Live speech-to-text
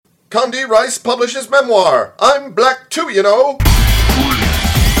Condi Rice publishes memoir. I'm black too, you know.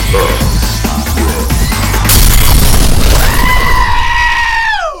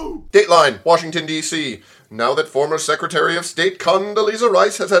 Dateline, Washington, D.C. Now that former Secretary of State Condoleezza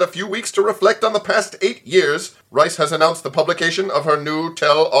Rice has had a few weeks to reflect on the past 8 years, Rice has announced the publication of her new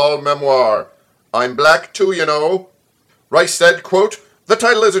tell-all memoir. I'm black too, you know. Rice said, quote, "The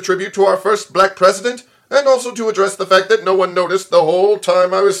title is a tribute to our first black president, and also to address the fact that no one noticed the whole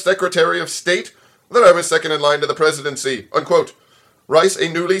time I was Secretary of State that I was second in line to the presidency," unquote. Rice, a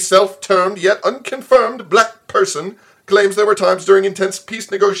newly self-termed yet unconfirmed black person, claims there were times during intense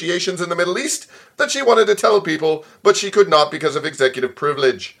peace negotiations in the Middle East that she wanted to tell people, but she could not because of executive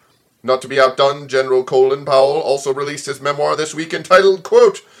privilege. Not to be outdone, General Colin Powell also released his memoir this week entitled,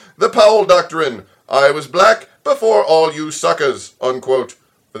 quote, "The Powell Doctrine. I was black before all you suckers," unquote.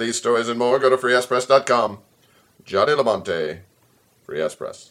 For these stories and more, go to freeespress.com. Johnny Lamonte, Free Espress.